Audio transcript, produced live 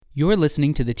You're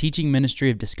listening to the teaching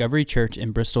ministry of Discovery Church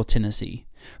in Bristol, Tennessee.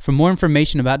 For more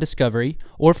information about Discovery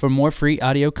or for more free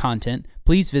audio content,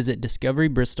 please visit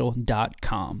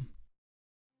discoverybristol.com.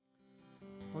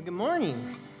 Well, good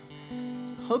morning.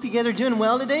 Hope you guys are doing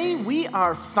well today. We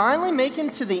are finally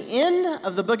making to the end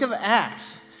of the book of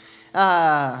Acts.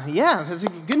 That's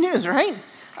good news, right?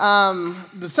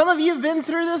 Some of you have been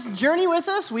through this journey with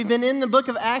us. We've been in the book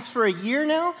of Acts for a year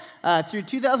now, through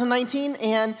 2019,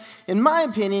 and in my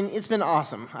opinion, it's been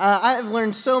awesome. I've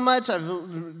learned so much.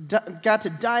 I've got to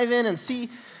dive in and see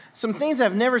some things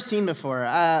I've never seen before.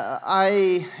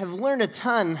 I have learned a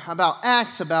ton about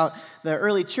Acts, about the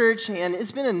early church, and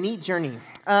it's been a neat journey.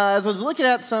 As I was looking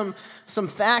at some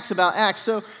facts about Acts,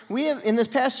 so we have, in this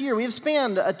past year, we have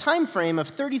spanned a time frame of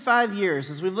 35 years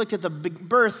as we've looked at the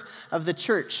birth of the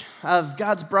church, of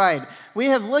God's bride. We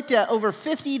have looked at over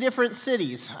 50 different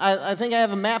cities. I think I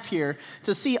have a map here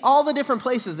to see all the different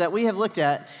places that we have looked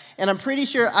at, and I'm pretty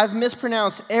sure I've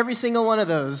mispronounced every single one of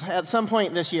those at some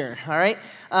point this year, all right?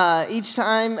 Each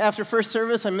time after first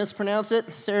service, I mispronounce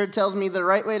it. Sarah tells me the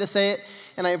right way to say it,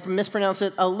 and I mispronounce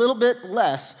it a little bit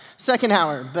less second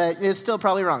hour, but it's still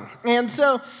probably wrong. And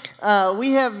so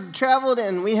we have traveled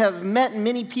and we have met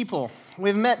many people.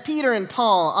 We've met Peter and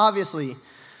Paul, obviously,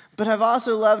 but I've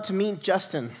also loved to meet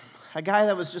Justin, a guy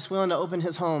that was just willing to open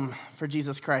his home for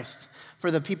Jesus Christ, for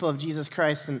the people of Jesus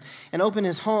Christ, and open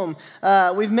his home.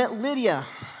 We've met Lydia,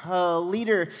 a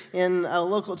leader in a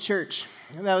local church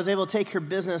that was able to take her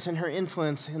business and her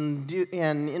influence and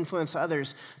influence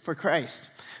others for Christ.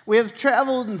 We have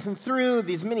traveled through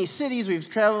these many cities.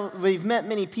 We've met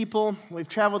many people. We've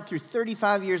traveled through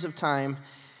 35 years of time,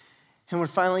 and we're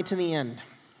finally to the end.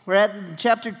 We're at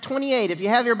chapter 28. If you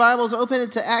have your Bibles, open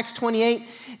it to Acts 28,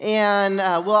 and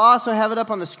we'll also have it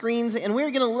up on the screens. And we're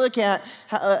going to look at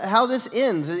how this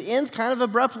ends. It ends kind of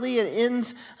abruptly. It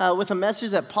ends with a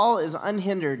message that Paul is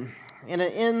unhindered, and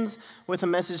it ends with a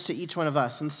message to each one of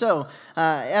us. And so,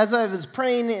 as I was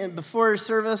praying before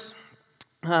service,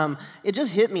 it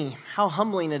just hit me how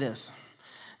humbling it is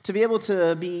to be able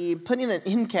to be putting an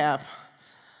end cap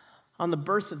on the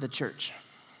birth of the church.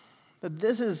 That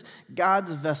this is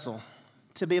God's vessel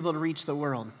to be able to reach the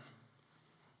world.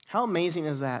 How amazing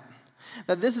is that?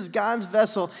 That this is God's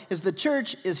vessel, is the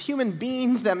church, is human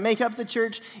beings that make up the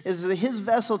church, is his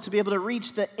vessel to be able to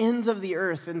reach the ends of the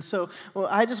earth. And so,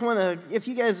 I just want to, if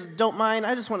you guys don't mind,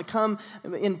 I just want to come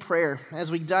in prayer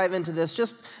as we dive into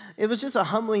this. It was just a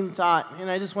humbling thought, and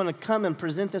I just want to come and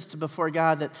present this before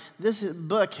God, that this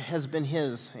book has been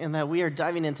his, and that we are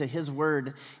diving into his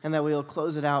word, and that we will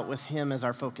close it out with him as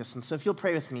our focus. And so if you'll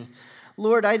pray with me.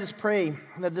 Lord, I just pray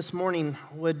that this morning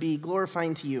would be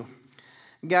glorifying to you.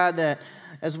 God, that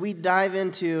as we dive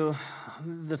into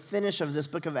the finish of this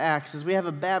book of Acts, as we have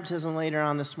a baptism later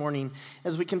on this morning,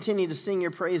 as we continue to sing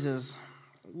your praises,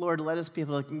 Lord, let us be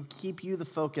able to keep you the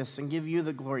focus and give you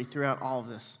the glory throughout all of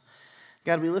this.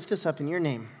 God, we lift this up in your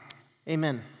name.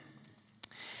 Amen.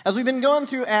 As we've been going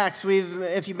through Acts,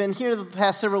 if you've been here the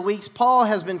past several weeks, Paul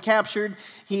has been captured.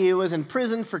 He was in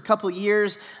prison for a couple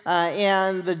years,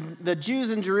 and the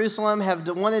Jews in Jerusalem have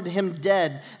wanted him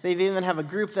dead. They even have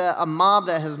a mob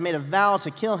that has made a vow to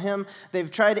kill him.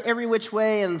 They've tried every which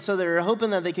way, and so they're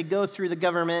hoping that they could go through the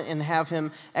government and have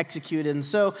him executed. And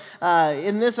so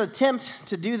in this attempt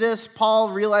to do this,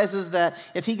 Paul realizes that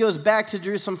if he goes back to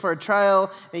Jerusalem for a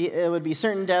trial, it would be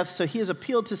certain death. So he has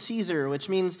appealed to Caesar, which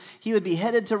means he would be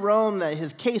headed to Rome, that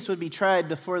his case would be tried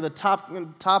before the top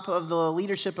of the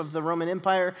leadership of the Roman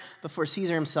Empire, before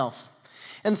Caesar himself.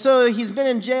 And so he's been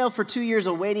in jail for 2 years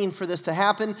awaiting for this to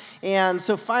happen. And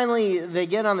so finally they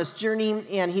get on this journey,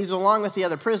 and he's along with the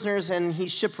other prisoners, and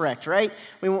he's shipwrecked, right?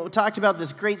 We talked about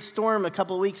this great storm a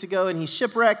couple of weeks ago, and he's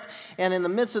shipwrecked. And in the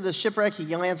midst of the shipwreck, he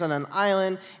lands on an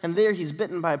island, and there he's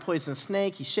bitten by a poisonous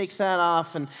snake. He shakes that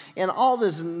off, and all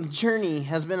this journey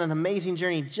has been an amazing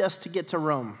journey just to get to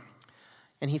Rome.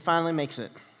 And he finally makes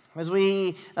it. As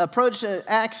we approach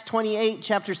Acts 28,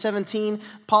 chapter 17,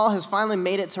 Paul has finally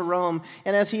made it to Rome.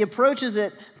 And as he approaches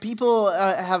it, people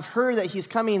have heard that he's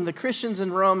coming. The Christians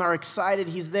in Rome are excited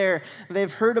he's there.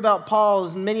 They've heard about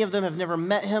Paul. Many of them have never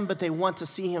met him, but they want to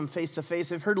see him face to face.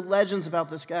 They've heard legends about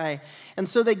this guy. And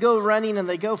so they go running, and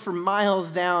they go for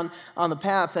miles down on the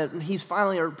path that he's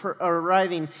finally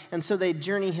arriving. And so they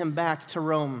journey him back to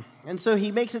Rome. And so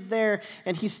he makes it there,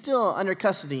 and he's still under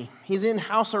custody. He's in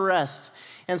house arrest.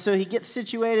 And so he gets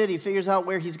situated, he figures out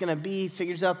where he's going to be,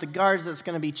 figures out the guards that's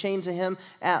going to be chained to him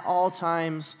at all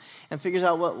times, and figures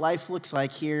out what life looks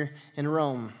like here in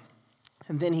Rome.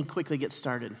 And then he quickly gets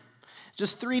started.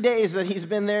 Just 3 days that he's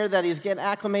been there, that he's getting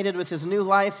acclimated with his new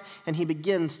life, and he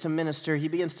begins to minister. He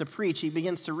begins to preach. He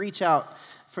begins to reach out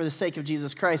for the sake of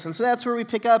Jesus Christ. And so that's where we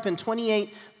pick up in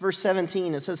 28, verse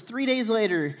 17. It says, 3 days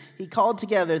later, he called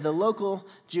together the local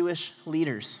Jewish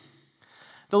leaders.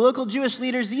 The local Jewish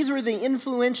leaders, these were the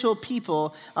influential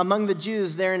people among the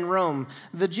Jews there in Rome.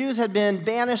 The Jews had been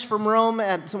banished from Rome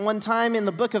at one time in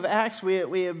the book of Acts.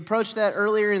 We approached that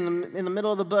earlier in the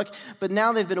middle of the book, but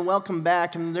now they've been welcomed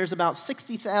back, and there's about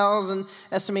 60,000,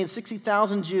 estimated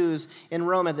 60,000 Jews in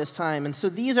Rome at this time. And so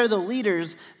these are the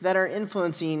leaders that are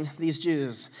influencing these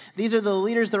Jews. These are the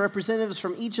leaders, the representatives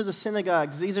from each of the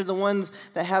synagogues. These are the ones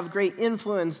that have great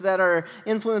influence, that are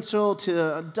influential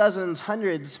to dozens,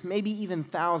 hundreds, maybe even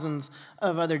thousands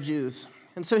of other Jews.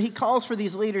 And so he calls for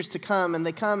these leaders to come, and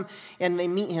they come and they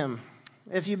meet him.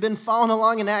 If you've been following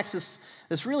along in Acts,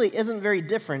 this really isn't very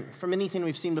different from anything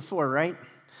we've seen before, right?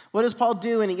 What does Paul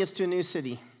do when he gets to a new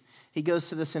city? He goes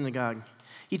to the synagogue.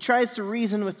 He tries to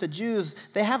reason with the Jews.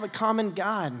 They have a common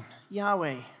God,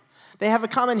 Yahweh. They have a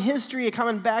common history, a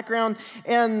common background,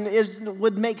 and it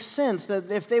would make sense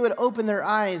that if they would open their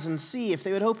eyes and see, if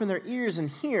they would open their ears and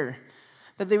hear,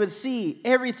 that they would see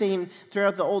everything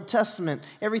throughout the Old Testament,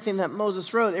 everything that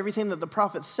Moses wrote, everything that the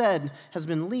prophets said has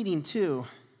been leading to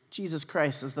Jesus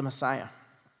Christ as the Messiah.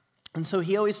 And so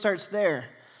he always starts there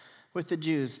with the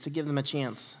Jews to give them a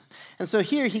chance. And so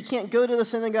here he can't go to the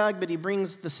synagogue, but he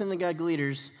brings the synagogue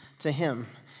leaders to him.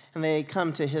 And they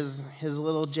come to his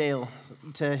little jail,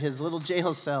 to his little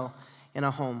jail cell in a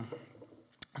home.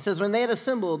 It says, when they had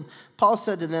assembled, Paul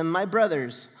said to them, my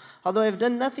brothers, although I have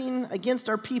done nothing against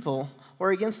our people or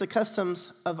against the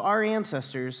customs of our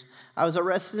ancestors, I was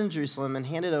arrested in Jerusalem and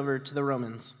handed over to the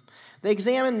Romans. They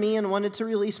examined me and wanted to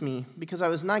release me because I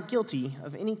was not guilty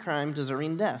of any crime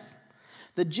deserving death.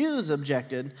 The Jews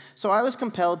objected, so I was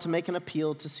compelled to make an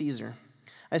appeal to Caesar.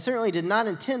 I certainly did not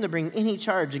intend to bring any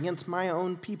charge against my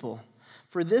own people.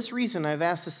 For this reason I have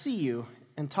asked to see you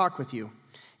and talk with you.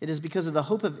 It is because of the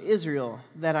hope of Israel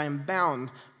that I am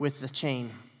bound with the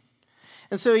chain.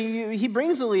 And so he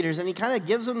brings the leaders, and he kind of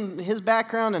gives them his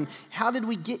background and how did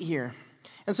we get here?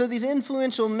 And so these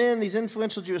influential men, these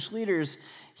influential Jewish leaders,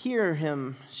 hear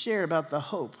him share about the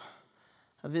hope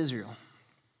of Israel.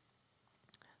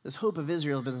 This hope of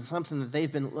Israel has been something that they've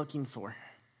been looking for.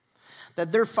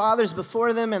 That their fathers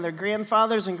before them and their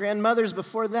grandfathers and grandmothers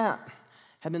before that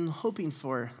have been hoping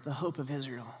for the hope of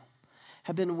Israel,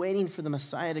 have been waiting for the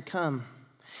Messiah to come.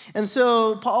 And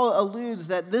so Paul alludes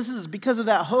that this is because of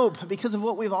that hope, because of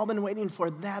what we've all been waiting for.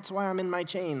 That's why I'm in my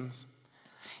chains.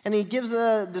 And he gives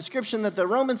a description that the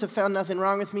Romans have found nothing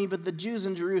wrong with me, but the Jews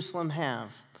in Jerusalem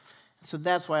have. So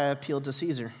that's why I appealed to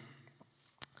Caesar.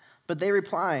 But they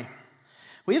reply,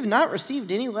 we have not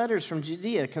received any letters from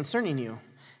Judea concerning you,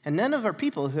 and none of our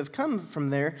people who have come from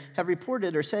there have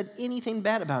reported or said anything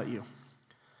bad about you.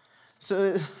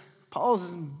 So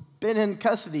Paul's been in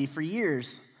custody for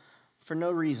years for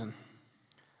no reason.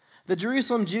 The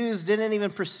Jerusalem Jews didn't even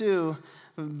pursue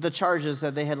the charges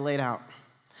that they had laid out.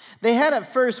 They had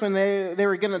at first when they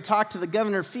were going to talk to the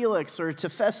governor Felix or to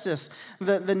Festus,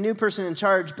 the new person in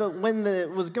charge, but when it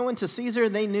was going to Caesar,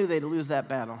 they knew they'd lose that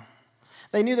battle.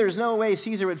 They knew there was no way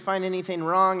Caesar would find anything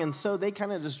wrong, and so they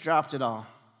kind of just dropped it all.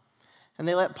 And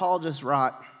they let Paul just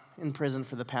rot in prison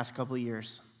for the past couple of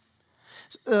years.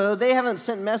 They haven't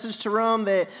sent message to Rome.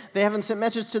 They haven't sent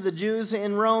message to the Jews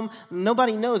in Rome.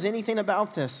 Nobody knows anything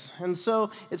about this. And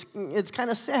so it's kind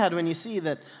of sad when you see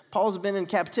that Paul's been in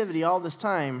captivity all this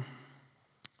time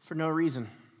for no reason.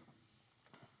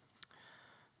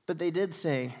 But they did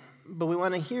say, but we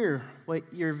want to hear what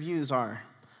your views are,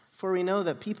 for we know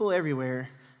that people everywhere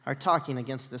are talking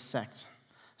against this sect.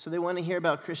 So they want to hear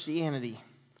about Christianity.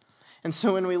 And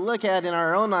so when we look at in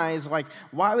our own eyes, like,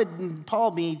 why would Paul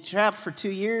be trapped for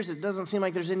 2 years? It doesn't seem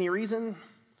like there's any reason.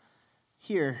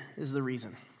 Here is the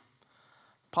reason.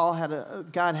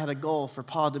 God had a goal for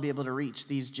Paul to be able to reach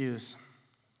these Jews.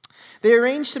 They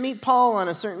arranged to meet Paul on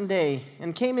a certain day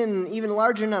and came in even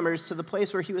larger numbers to the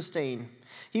place where he was staying.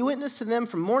 He witnessed to them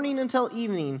from morning until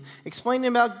evening, explaining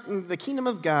about the kingdom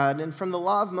of God, and from the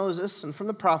law of Moses and from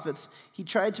the prophets, he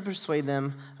tried to persuade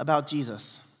them about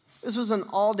Jesus. This was an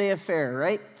all-day affair,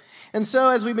 right? And so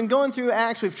as we've been going through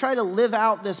Acts, we've tried to live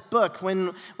out this book.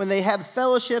 When they had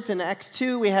fellowship in Acts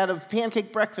 2, we had a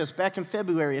pancake breakfast back in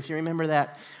February, if you remember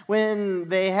that. When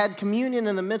they had communion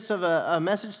in the midst of a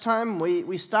message time,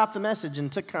 we stopped the message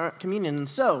and took communion. And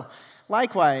so,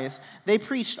 likewise, they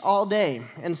preached all day.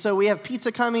 And so we have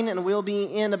pizza coming, and we'll be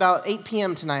in about 8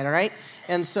 p.m. tonight, all right?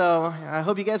 And so I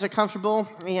hope you guys are comfortable.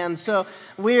 And so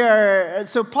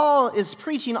Paul is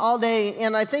preaching all day,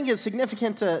 and I think it's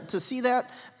significant to see that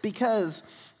because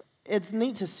it's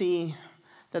neat to see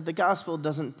that the gospel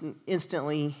doesn't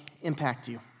instantly impact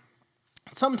you.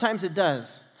 Sometimes it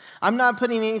does. I'm not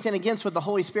putting anything against what the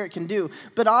Holy Spirit can do,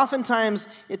 but oftentimes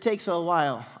it takes a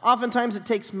while. Oftentimes it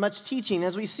takes much teaching.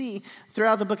 As we see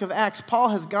throughout the book of Acts, Paul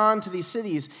has gone to these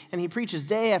cities and he preaches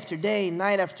day after day,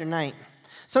 night after night.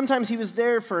 Sometimes he was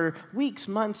there for weeks,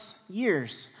 months,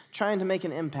 years, trying to make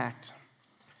an impact.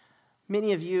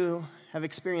 Many of you have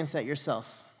experienced that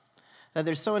yourself, that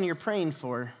there's someone you're praying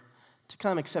for to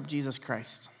come accept Jesus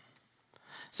Christ.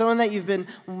 Someone that you've been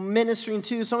ministering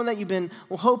to, someone that you've been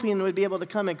hoping would be able to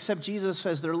come accept Jesus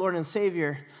as their Lord and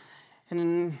Savior.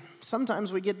 And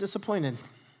sometimes we get disappointed.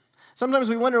 Sometimes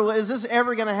we wonder, well, is this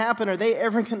ever going to happen? Are they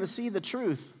ever going to see the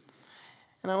truth?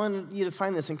 And I want you to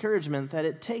find this encouragement that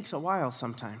it takes a while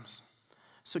sometimes.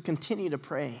 So continue to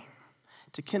pray,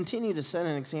 to continue to set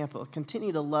an example,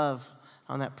 continue to love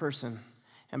on that person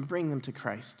and bring them to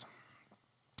Christ.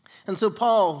 And so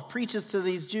Paul preaches to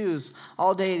these Jews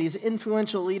all day, these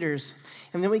influential leaders.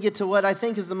 And then we get to what I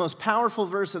think is the most powerful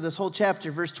verse of this whole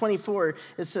chapter, verse 24.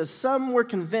 It says, "Some were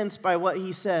convinced by what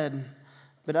he said,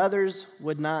 but others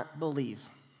would not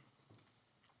believe."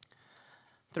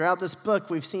 Throughout this book,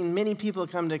 we've seen many people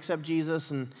come to accept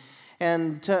Jesus,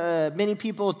 and many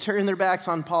people turn their backs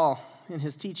on Paul in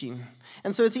his teaching.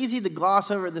 And so it's easy to gloss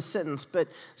over this sentence, but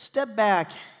step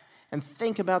back and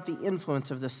think about the influence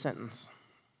of this sentence.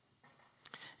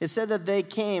 It said that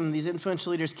these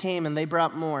influential leaders came, and they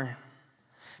brought more.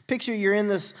 Picture you're in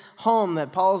this home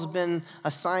that Paul's been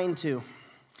assigned to,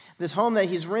 this home that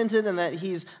he's rented and that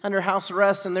he's under house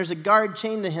arrest, and there's a guard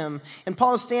chained to him. And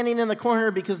Paul is standing in the corner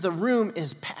because the room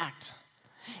is packed.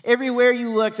 Everywhere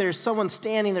you look, there's someone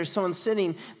standing, there's someone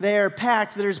sitting. They are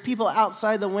packed. There's people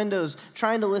outside the windows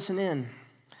trying to listen in.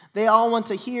 They all want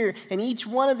to hear, and each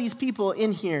one of these people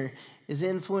in here is an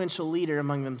influential leader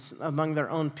among their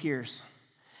own peers.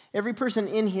 Every person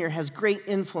in here has great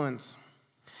influence.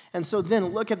 And so then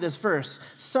look at this verse.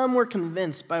 Some were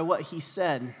convinced by what he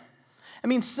said. I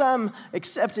mean, some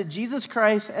accepted Jesus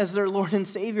Christ as their Lord and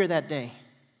Savior that day.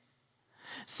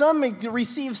 Some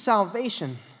received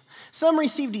salvation. Some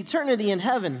received eternity in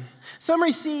heaven. Some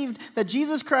received that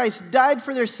Jesus Christ died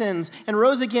for their sins and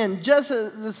rose again, just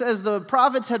as the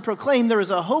prophets had proclaimed there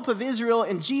was a hope of Israel,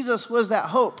 and Jesus was that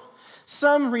hope.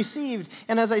 Some received,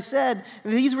 and as I said,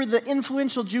 these were the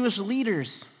influential Jewish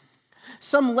leaders.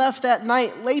 Some left that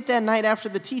night, late that night after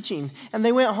the teaching, and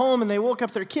they went home and they woke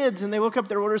up their kids and they woke up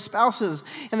their older spouses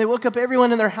and they woke up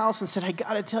everyone in their house and said, "I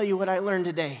got to tell you what I learned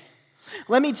today.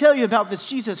 Let me tell you about this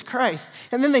Jesus Christ."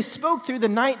 And then they spoke through the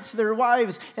night to their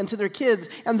wives and to their kids,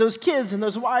 and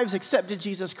those wives accepted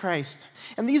Jesus Christ.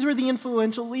 And these were the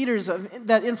influential leaders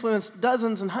that influenced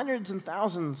dozens and hundreds and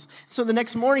thousands. So the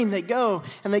next morning they go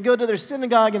to their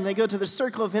synagogue and they go to their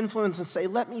circle of influence and say,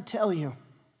 let me tell you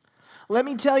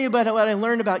about what I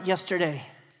learned about yesterday.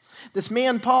 This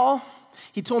man, Paul,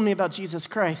 he told me about Jesus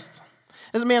Christ.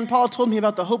 This man, Paul, told me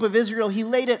about the hope of Israel. He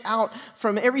laid it out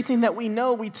from everything that we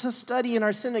know. We study in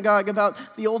our synagogue about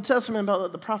the Old Testament, about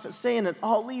what the prophets say, and it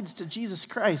all leads to Jesus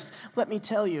Christ. Let me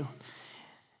tell you.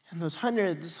 And those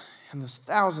hundreds and those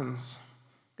thousands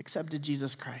accepted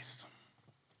Jesus Christ.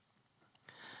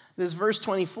 This verse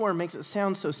 24 makes it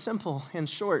sound so simple and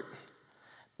short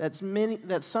that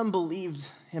some believed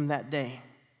him that day.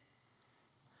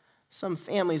 Some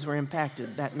families were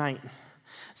impacted that night.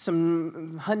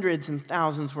 Some hundreds and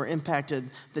thousands were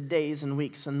impacted the days and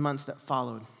weeks and months that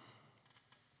followed.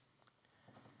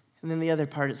 And then the other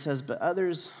part, it says, but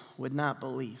others would not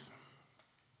believe.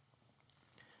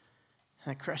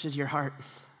 That crushes your heart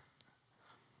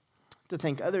to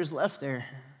think others left there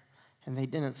and they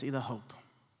didn't see the hope.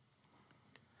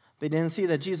 They didn't see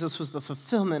that Jesus was the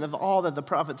fulfillment of all that the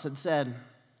prophets had said.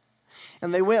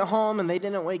 And they went home and they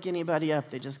didn't wake anybody up.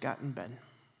 They just got in bed.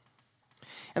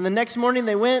 And the next morning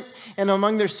they went, and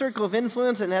among their circle of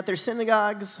influence and at their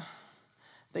synagogues,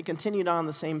 they continued on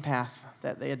the same path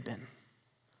that they had been.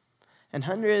 And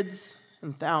hundreds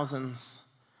and thousands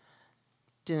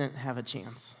didn't have a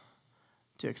chance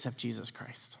to accept Jesus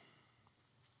Christ.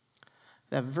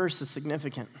 That verse is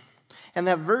significant. And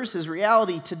that verse is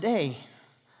reality today.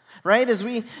 Right? As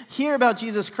we hear about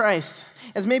Jesus Christ,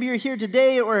 as maybe you're here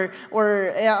today or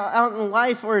out in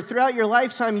life or throughout your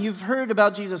lifetime, you've heard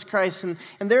about Jesus Christ. And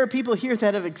there are people here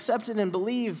that have accepted and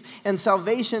believe, and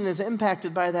salvation is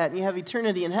impacted by that. And you have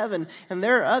eternity in heaven. And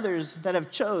there are others that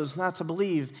have chose not to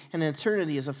believe, and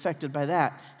eternity is affected by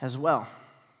that as well.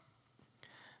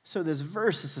 So this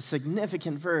verse is a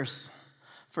significant verse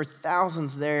for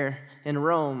thousands there in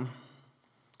Rome.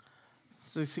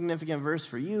 It's a significant verse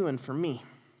for you and for me.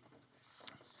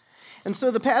 And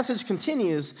so the passage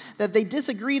continues that they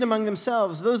disagreed among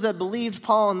themselves, those that believed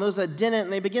Paul and those that didn't,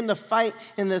 and they begin to fight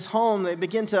in this home. They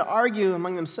begin to argue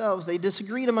among themselves. They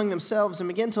disagreed among themselves and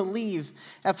begin to leave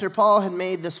after Paul had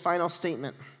made this final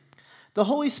statement. The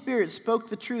Holy Spirit spoke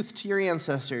the truth to your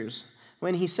ancestors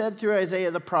when he said through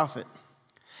Isaiah the prophet.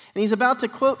 And he's about to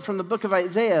quote from the book of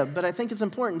Isaiah, but I think it's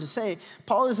important to say,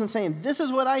 Paul isn't saying, this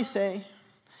is what I say.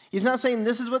 He's not saying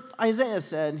this is what Isaiah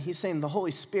said. He's saying the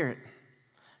Holy Spirit,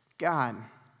 God,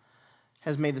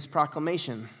 has made this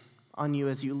proclamation on you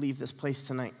as you leave this place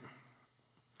tonight.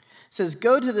 It says,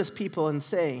 go to this people and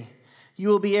say, you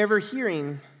will be ever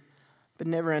hearing, but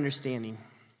never understanding.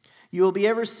 You will be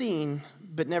ever seeing,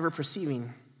 but never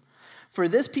perceiving. For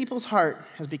this people's heart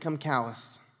has become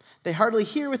calloused. They hardly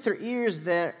hear with their ears,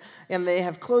 and they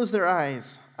have closed their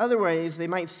eyes. Otherwise, they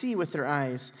might see with their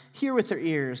eyes, hear with their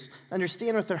ears,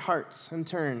 understand with their hearts, and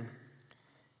turn.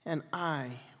 And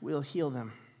I will heal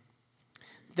them.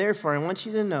 Therefore, I want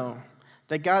you to know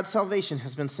that God's salvation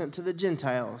has been sent to the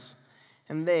Gentiles,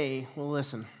 and they will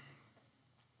listen.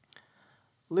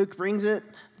 Luke brings it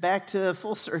back to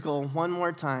full circle one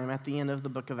more time at the end of the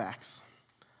book of Acts.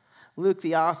 Luke,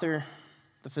 the author,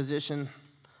 the physician,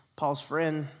 Paul's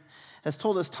friend, has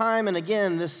told us time and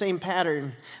again this same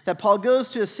pattern, that Paul goes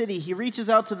to a city, he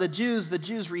reaches out to the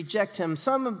Jews reject him.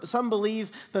 Some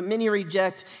believe, but many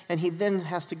reject, and he then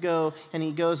has to go, and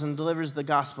he goes and delivers the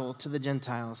gospel to the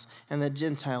Gentiles, and the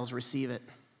Gentiles receive it.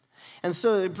 And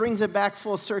so it brings it back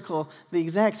full circle. The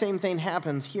exact same thing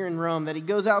happens here in Rome, that he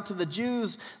goes out to the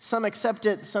Jews, some accept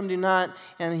it, some do not,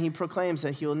 and he proclaims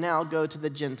that he will now go to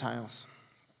the Gentiles.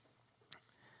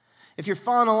 If you're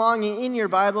following along in your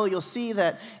Bible, you'll see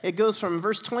that it goes from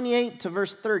verse 28 to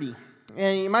verse 30.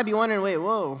 And you might be wondering,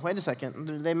 wait a second.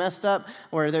 They messed up,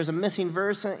 or there's a missing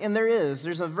verse, and there is.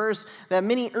 There's a verse that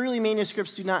many early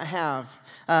manuscripts do not have.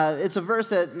 It's a verse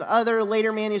that other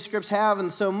later manuscripts have,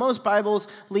 and so most Bibles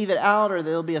leave it out, or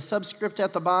there'll be a subscript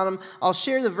at the bottom. I'll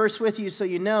share the verse with you so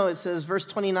you know. It says, verse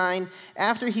 29,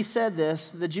 after he said this,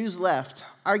 the Jews left,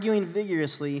 arguing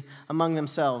vigorously among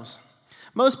themselves.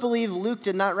 Most believe Luke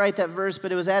did not write that verse,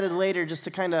 but it was added later just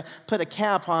to kind of put a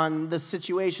cap on the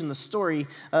situation, the story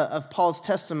of Paul's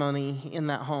testimony in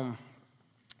that home.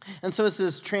 And so it's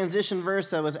this transition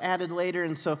verse that was added later.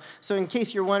 And so in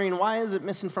case you're wondering, why is it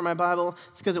missing from my Bible?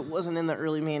 It's because it wasn't in the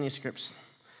early manuscripts.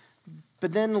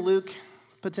 But then Luke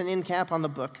puts an end cap on the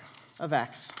book of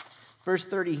Acts. Verse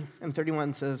 30 and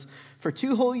 31 says, for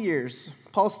 2 whole years,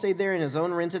 Paul stayed there in his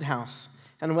own rented house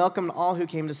and welcomed all who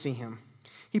came to see him.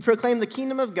 He proclaimed the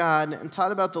kingdom of God and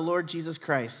taught about the Lord Jesus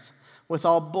Christ with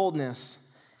all boldness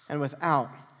and without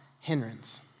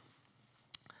hindrance.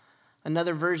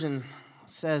 Another version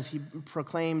says he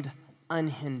proclaimed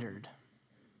unhindered.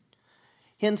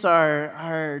 Hence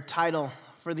our title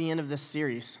for the end of this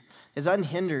series is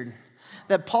Unhindered.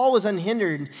 That Paul was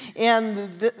unhindered. And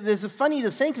it's funny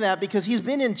to think that because he's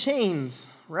been in chains,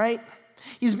 right?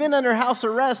 He's been under house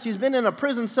arrest. He's been in a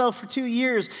prison cell for 2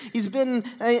 years. He's been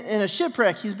in a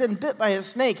shipwreck. He's been bit by a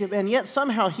snake, and yet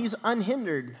somehow he's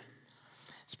unhindered.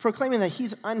 He's proclaiming that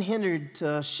he's unhindered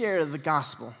to share the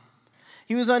gospel.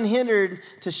 He was unhindered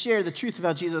to share the truth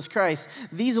about Jesus Christ.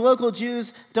 These local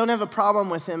Jews don't have a problem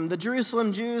with him. The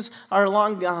Jerusalem Jews are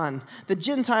long gone. The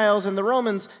Gentiles and the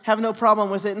Romans have no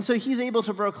problem with it, and so he's able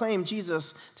to proclaim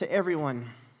Jesus to everyone.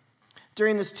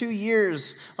 During this 2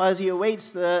 years, as he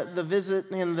awaits the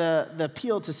visit and the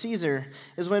appeal to Caesar,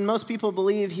 is when most people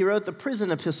believe he wrote the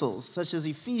prison epistles, such as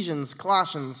Ephesians,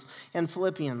 Colossians, and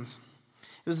Philippians.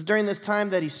 It was during this time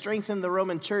that he strengthened the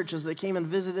Roman church as they came and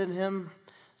visited him.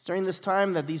 It's during this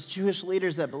time that these Jewish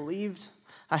leaders that believed,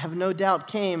 I have no doubt,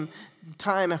 came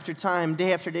time after time,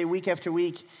 day after day, week after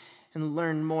week, and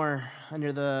learned more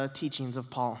under the teachings of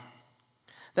Paul.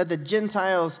 That the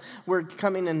Gentiles were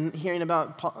coming and hearing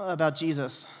about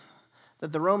Jesus.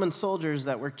 That the Roman soldiers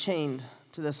that were chained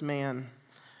to this man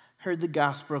heard the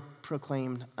gospel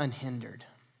proclaimed unhindered.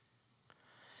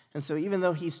 And so even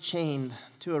though he's chained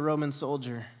to a Roman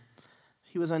soldier,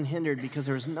 he was unhindered because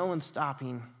there was no one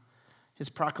stopping his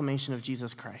proclamation of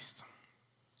Jesus Christ.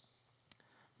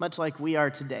 Much like we are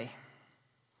today.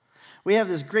 We have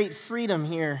this great freedom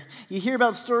here. You hear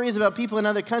about stories about people in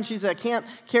other countries that can't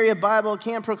carry a Bible,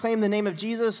 can't proclaim the name of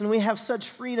Jesus, and we have such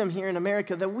freedom here in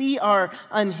America that we are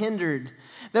unhindered.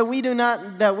 That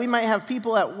we might have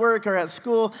people at work or at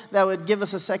school that would give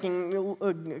us a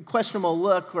second questionable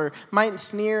look or might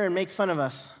sneer and make fun of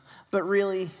us. But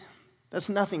really, that's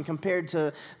nothing compared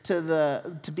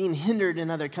to being hindered in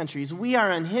other countries. We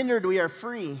are unhindered, we are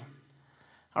free.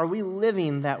 Are we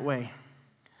living that way?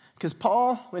 Because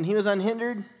Paul, when he was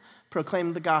unhindered,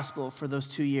 proclaimed the gospel for those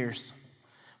 2 years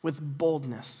with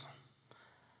boldness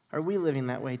Are we living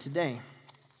that way today?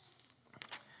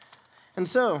 And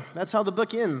so, that's how the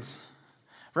book ends,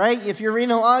 right? If you're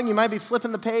reading along, you might be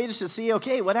flipping the page to see,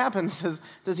 okay, what happens?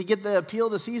 Does he get the appeal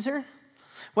to Caesar?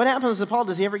 What happens to Paul?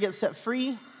 Does he ever get set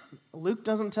free? Luke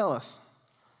doesn't tell us.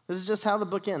 This is just how the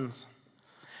book ends.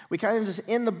 We kind of just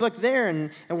end the book there,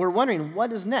 and we're wondering,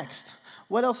 what is next?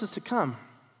 What else is to come?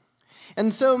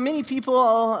 And so many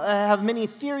people have many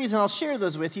theories, and I'll share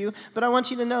those with you, but I want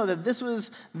you to know that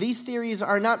these theories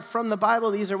are not from the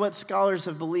Bible. These are what scholars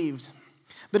have believed.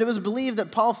 But it was believed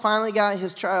that Paul finally got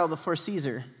his trial before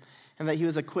Caesar and that he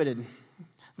was acquitted.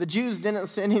 The Jews didn't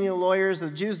send any lawyers. The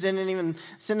Jews didn't even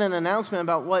send an announcement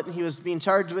about what he was being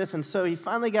charged with, and so he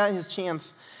finally got his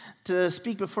chance to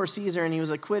speak before Caesar, and he was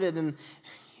acquitted.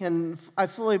 And I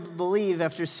fully believe,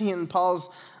 after seeing Paul's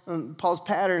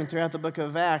pattern throughout the book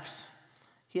of Acts,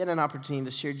 he had an opportunity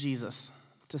to share Jesus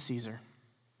to Caesar.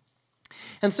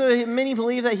 And so many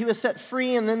believe that he was set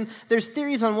free, and then there's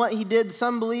theories on what he did.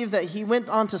 Some believe that he went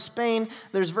on to Spain.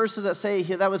 There's verses that say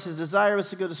that was his desire, was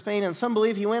to go to Spain, and some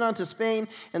believe he went on to Spain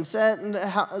and set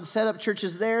up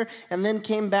churches there and then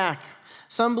came back.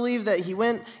 Some believe that he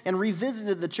went and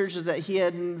revisited the churches that he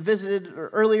had visited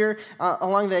earlier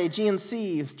along the Aegean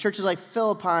Sea, churches like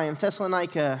Philippi and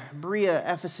Thessalonica, Berea,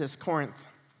 Ephesus, Corinth.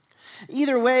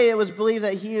 Either way, it was believed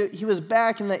that he was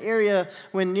back in the area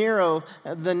when Nero,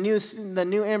 the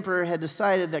new emperor, had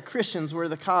decided that Christians were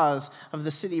the cause of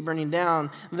the city burning down.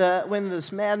 When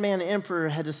this madman emperor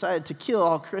had decided to kill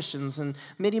all Christians, and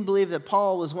many believe that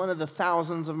Paul was one of the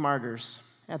thousands of martyrs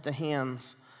at the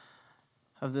hands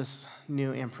of this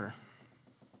new emperor.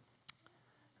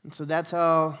 And so that's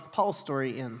how Paul's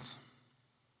story ends.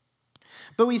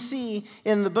 But we see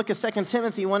in the book of 2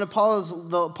 Timothy, one of Paul's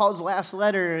last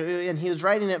letter, and he was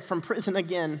writing it from prison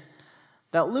again,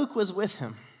 that Luke was with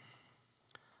him.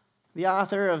 The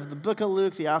author of the book of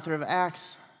Luke, the author of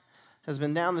Acts, has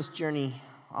been down this journey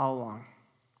all along.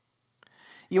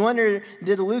 You wonder,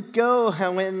 did Luke go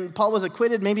when Paul was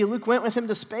acquitted? Maybe Luke went with him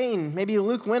to Spain. Maybe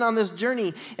Luke went on this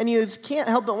journey. And you can't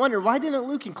help but wonder, why didn't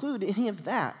Luke include any of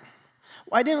that?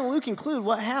 Why didn't Luke include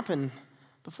what happened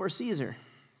before Caesar?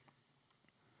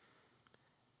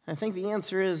 I think the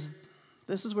answer is,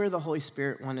 this is where the Holy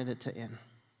Spirit wanted it to end.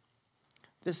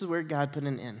 This is where God put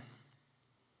an end.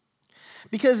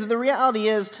 Because the reality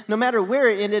is, no matter where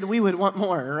it ended, we would want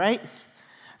more, right?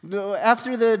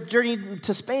 After the journey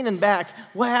to Spain and back,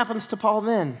 what happens to Paul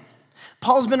then?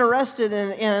 Paul's been arrested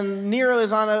and Nero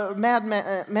is on a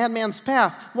madman's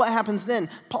path. What happens then?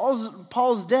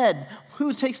 Paul's dead.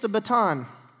 Who takes the baton?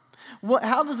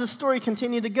 How does the story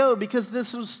continue to go? Because this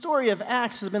story of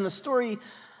Acts has been the story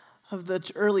of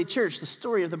the early church, the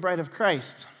story of the bride of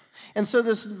Christ. And so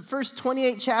this first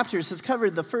 28 chapters has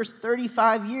covered the first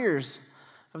 35 years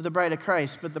of the bride of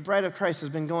Christ, but the bride of Christ has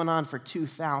been going on for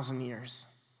 2,000 years.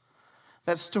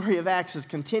 That story of Acts has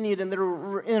continued, and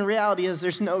in reality is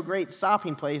there's no great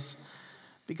stopping place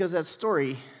because that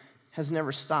story has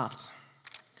never stopped,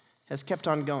 has kept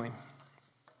on going.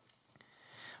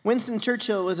 Winston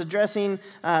Churchill was addressing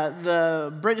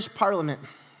the British Parliament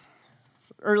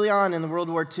early on in the World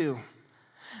War II.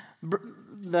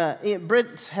 The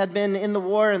Brits had been in the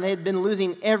war, and they had been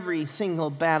losing every single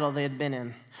battle they had been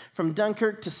in. From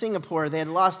Dunkirk to Singapore, they had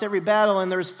lost every battle, and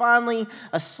there was finally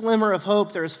a slimmer of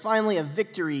hope. There was finally a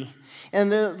victory.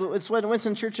 And it's what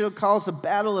Winston Churchill calls the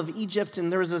Battle of Egypt,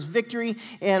 and there was this victory,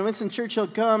 and Winston Churchill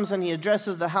comes and he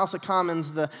addresses the House of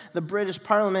Commons, the British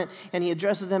Parliament, and he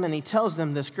addresses them and he tells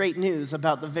them this great news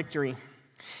about the victory.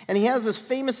 And he has this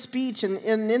famous speech, and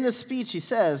in this speech he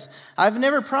says, "I've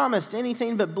never promised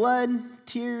anything but blood,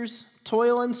 tears,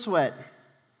 toil, and sweat.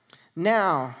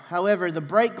 Now, however, the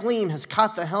bright gleam has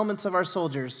caught the helmets of our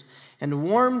soldiers and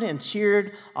warmed and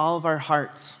cheered all of our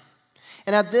hearts."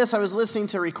 And at this, I was listening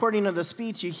to a recording of the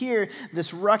speech. You hear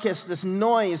this ruckus, this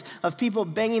noise of people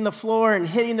banging the floor and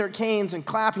hitting their canes and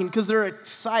clapping because they're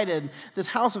excited. This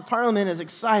House of Parliament is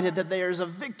excited that there is a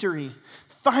victory.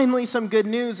 Finally, some good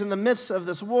news in the midst of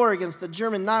this war against the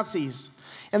German Nazis.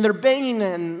 And they're banging,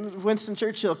 and Winston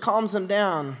Churchill calms them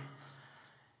down.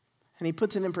 And he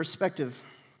puts it in perspective.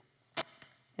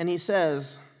 And he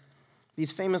says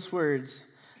these famous words,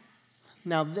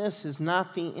 "Now this is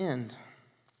not the end.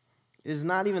 It is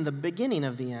not even the beginning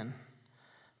of the end,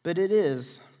 but it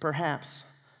is, perhaps,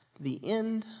 the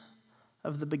end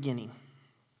of the beginning."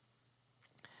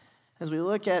 As we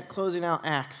look at closing out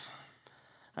Acts,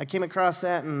 I came across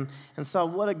that and saw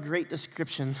what a great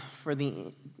description for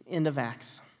the end of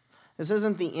Acts. This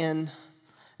isn't the end.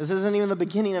 This isn't even the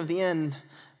beginning of the end.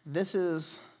 This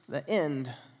is the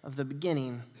end of the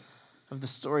beginning of the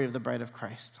story of the bride of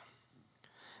Christ.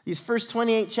 These first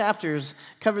 28 chapters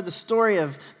cover the story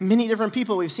of many different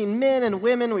people. We've seen men and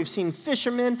women, we've seen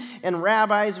fishermen and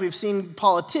rabbis, we've seen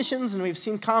politicians, and we've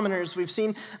seen commoners. We've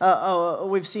seen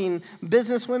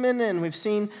businesswomen, and we've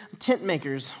seen tent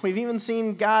makers. We've even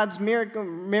seen God's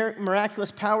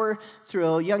miraculous power through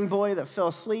a young boy that fell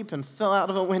asleep and fell out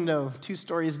of a window 2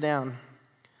 stories down.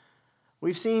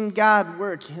 We've seen God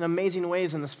work in amazing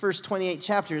ways in this first 28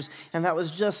 chapters, and that was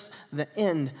just the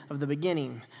end of the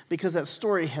beginning, because that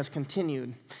story has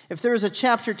continued. If there was a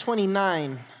chapter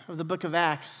 29 of the book of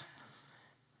Acts,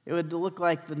 it would look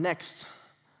like the next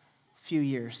few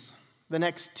years, the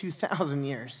next 2,000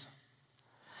 years.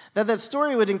 That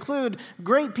story would include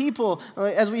great people.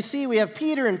 As we see, we have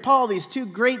Peter and Paul, these 2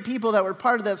 great people that were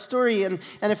part of that story. And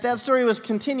if that story was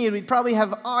continued, we'd probably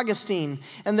have Augustine.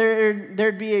 And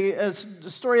there'd be a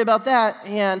story about that,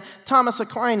 and Thomas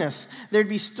Aquinas. There'd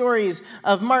be stories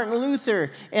of Martin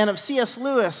Luther and of C.S.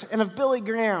 Lewis and of Billy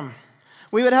Graham.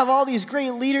 We would have all these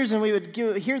great leaders, and we would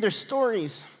hear their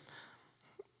stories.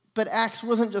 But Acts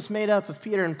wasn't just made up of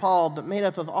Peter and Paul, but made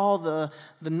up of all the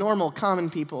normal, common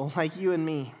people like you and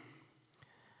me.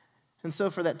 And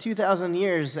so for that 2,000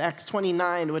 years, Acts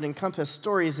 29 would encompass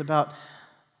stories about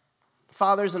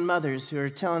fathers and mothers who are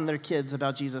telling their kids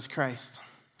about Jesus Christ,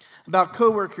 about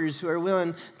coworkers who are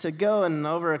willing to go and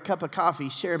over a cup of coffee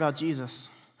share about Jesus,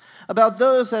 about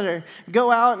those that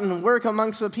go out and work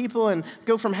amongst the people and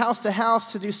go from house to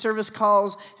house to do service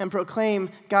calls and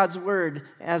proclaim God's word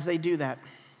as they do that.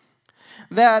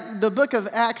 That the book of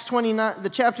Acts 29, the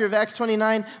chapter of Acts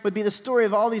 29, would be the story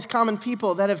of all these common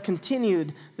people that have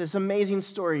continued this amazing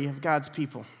story of God's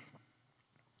people.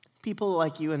 People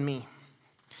like you and me.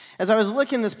 As I was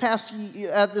looking this past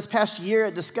year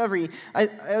at Discovery, I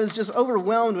was just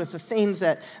overwhelmed with the things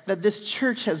that this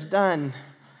church has done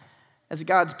as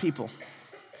God's people.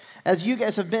 As you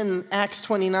guys have been in Acts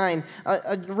 29,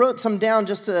 I wrote some down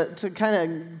just to kind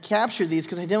of capture these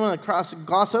because I didn't want to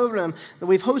gloss over them.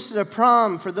 We've hosted a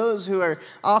prom for those who are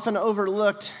often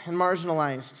overlooked and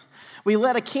marginalized. We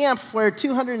led a camp where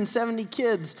 270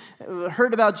 kids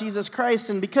heard about Jesus Christ,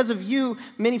 and because of you,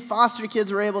 many foster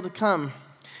kids were able to come.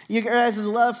 You guys'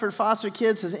 love for foster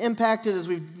kids has impacted as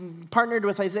we've partnered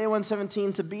with Isaiah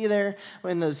 117 to be there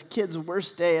when those kids'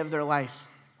 worst day of their life.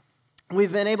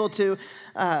 We've been able to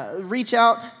reach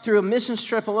out through a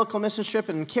local mission trip,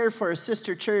 and care for a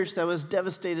sister church that was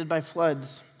devastated by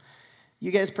floods.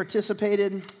 You guys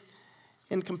participated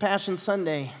in Compassion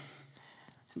Sunday,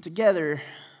 and together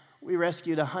we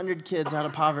rescued 100 kids out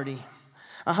of poverty.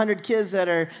 100 kids that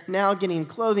are now getting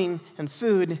clothing and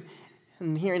food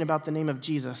and hearing about the name of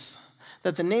Jesus.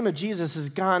 That the name of Jesus has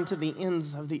gone to the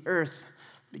ends of the earth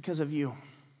because of you.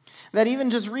 That even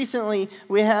just recently,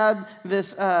 we had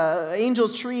this angel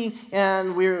tree,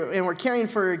 and we're caring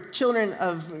for children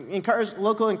of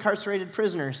local incarcerated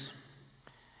prisoners.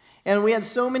 And we had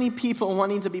so many people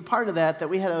wanting to be part of that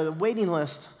we had a waiting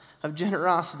list of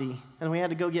generosity, and we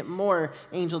had to go get more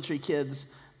angel tree kids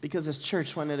because this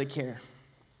church wanted to care.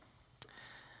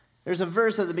 There's a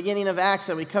verse at the beginning of Acts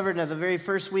that we covered in the very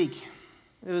first week.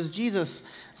 It was Jesus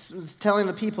telling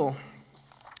the people.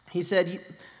 He said,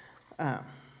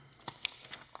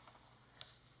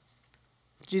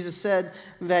 Jesus said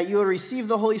that you will receive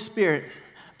the Holy Spirit,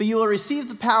 but you will receive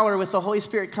the power with the Holy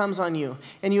Spirit comes on you.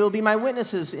 And you will be my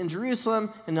witnesses in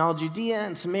Jerusalem, and all Judea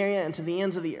and Samaria, and to the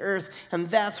ends of the earth. And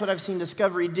that's what I've seen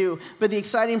Discovery do. But the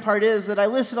exciting part is that I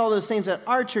listed all those things that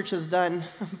our church has done,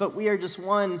 but we are just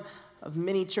one of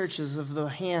many churches of the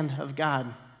hand of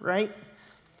God, right?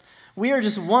 We are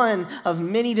just one of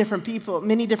many different people,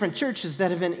 many different churches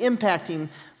that have been impacting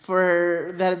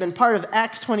that have been part of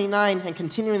Acts 29 and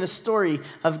continuing the story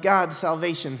of God's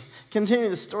salvation,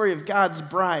 continuing the story of God's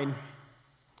bride.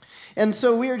 And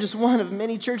so we are just one of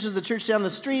many churches. The church down the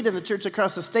street and the church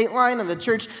across the state line and the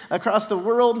church across the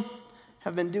world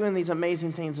have been doing these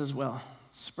amazing things as well,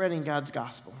 spreading God's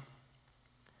gospel.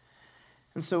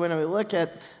 And so when we look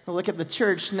at the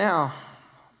church now,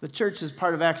 the church is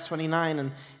part of Acts 29,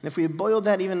 and if we boiled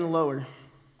that even lower,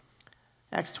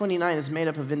 Acts 29 is made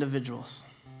up of individuals,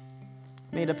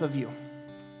 made up of you.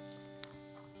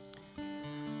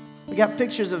 We got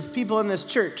pictures of people in this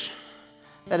church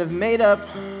that are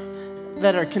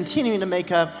continuing to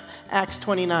make up Acts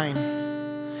 29.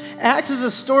 Acts is a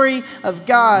story of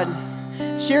God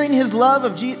sharing his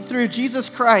love through Jesus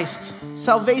Christ,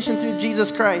 salvation through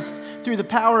Jesus Christ, through the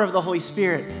power of the Holy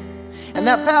Spirit. And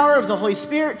that power of the Holy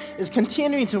Spirit is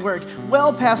continuing to work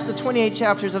well past the 28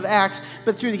 chapters of Acts,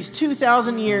 but through these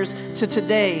 2,000 years to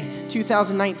today,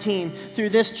 2019, through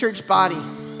this church body.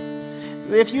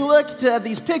 If you look at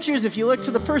these pictures, if you look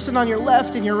to the person on your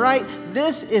left and your right,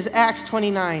 this is Acts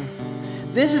 29.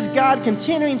 This is God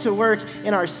continuing to work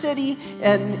in our city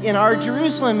and in our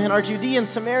Jerusalem, in our Judea and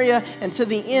Samaria, and to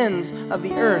the ends of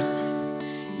the earth.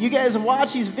 You guys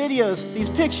watch these videos, these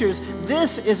pictures.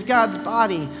 This is God's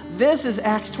body. This is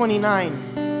Acts 29.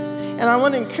 And I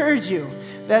want to encourage you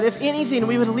that if anything,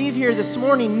 we would leave here this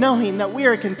morning knowing that we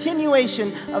are a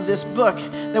continuation of this book,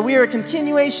 that we are a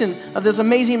continuation of this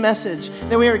amazing message,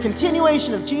 that we are a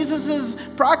continuation of Jesus'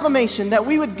 proclamation, that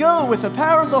we would go with the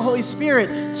power of the Holy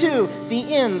Spirit to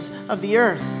the ends of the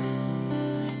earth.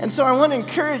 And so I want to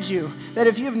encourage you that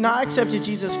if you have not accepted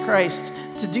Jesus Christ,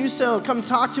 to do so, come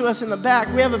talk to us in the back.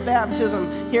 We have a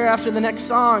baptism here after the next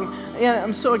song. And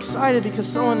I'm so excited because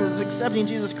someone is accepting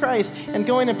Jesus Christ and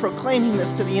going and proclaiming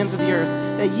this to the ends of the earth.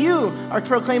 That you are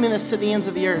proclaiming this to the ends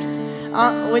of the earth.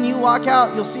 When you walk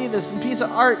out, you'll see this piece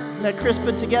of art that Chris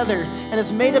put together. And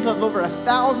it's made up of over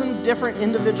 1,000 different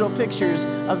individual pictures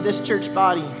of this church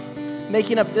body,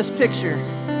 making up this picture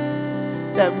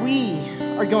that we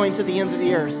are going to the ends of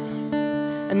the earth.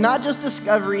 And not just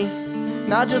Discovery,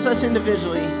 not just us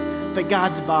individually, but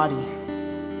God's body.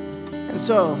 And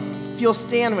so, if you'll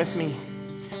stand with me,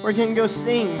 we're going to go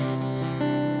sing.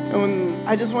 And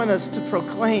I just want us to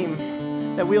proclaim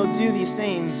that we'll do these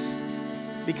things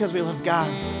because we love God.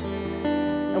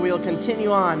 And we'll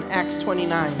continue on Acts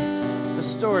 29, the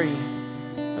story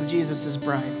of Jesus'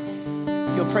 bride.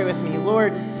 If you'll pray with me.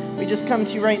 Lord, we just come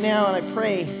to you right now, and I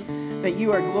pray that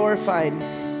you are glorified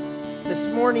this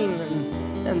morning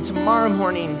and tomorrow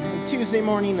morning, and Tuesday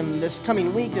morning, and this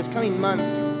coming week, this coming month,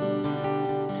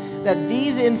 that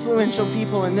these influential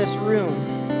people in this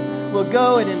room will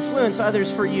go and influence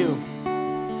others for you.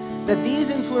 That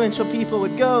these influential people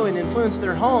would go and influence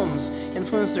their homes,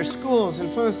 influence their schools,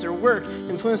 influence their work,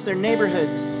 influence their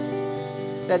neighborhoods.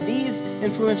 That these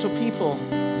influential people,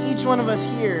 each one of us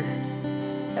here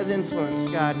has influence,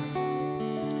 God.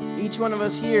 Each one of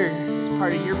us here is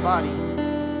part of your body.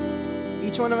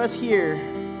 Each one of us here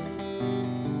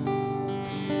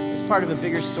is part of a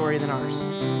bigger story than ours.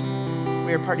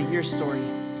 We are part of your story.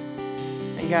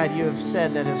 And God, you have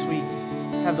said that as we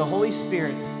have the Holy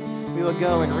Spirit, we will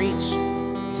go and reach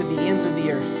to the ends of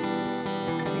the earth.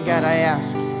 And God, I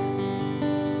ask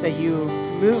that you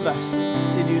move us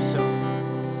to do so.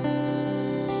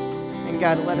 And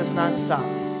God, let us not stop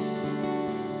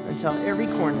until every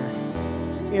corner,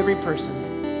 every person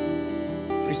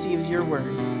receives your word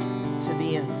to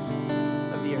the ends.